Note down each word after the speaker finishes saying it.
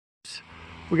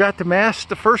we got the mast,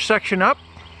 the first section up,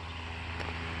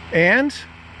 and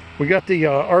we got the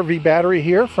RV battery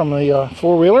here from the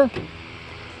four-wheeler.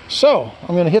 So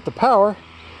I'm going to hit the power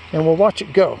and we'll watch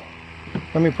it go.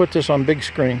 Let me put this on big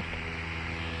screen.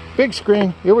 Big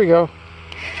screen, here we go.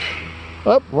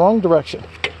 Up, wrong direction.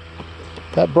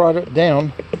 That brought it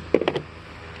down.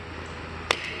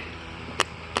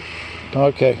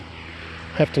 Okay,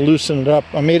 have to loosen it up.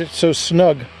 I made it so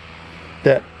snug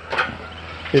that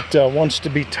it wants to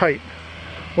be tight.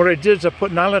 What I did is I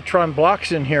put nylon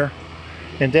blocks in here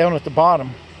and down at the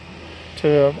bottom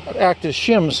to act as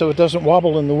shims so it doesn't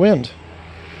wobble in the wind.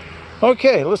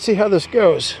 Okay, let's see how this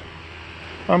goes.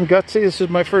 I'm gutsy, this is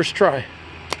my first try.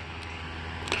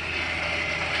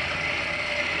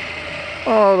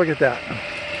 Oh, look at that.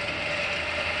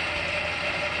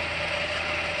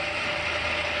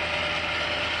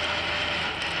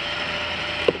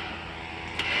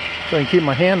 So I can keep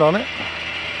my hand on it.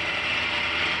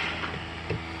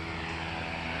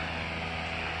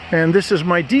 And this is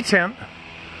my detent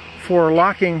for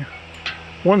locking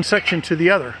one section to the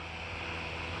other.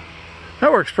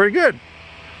 That works pretty good.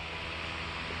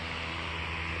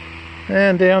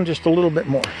 And down just a little bit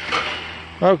more.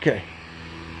 Okay,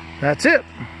 that's it.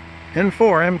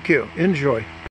 N4 MQ. Enjoy.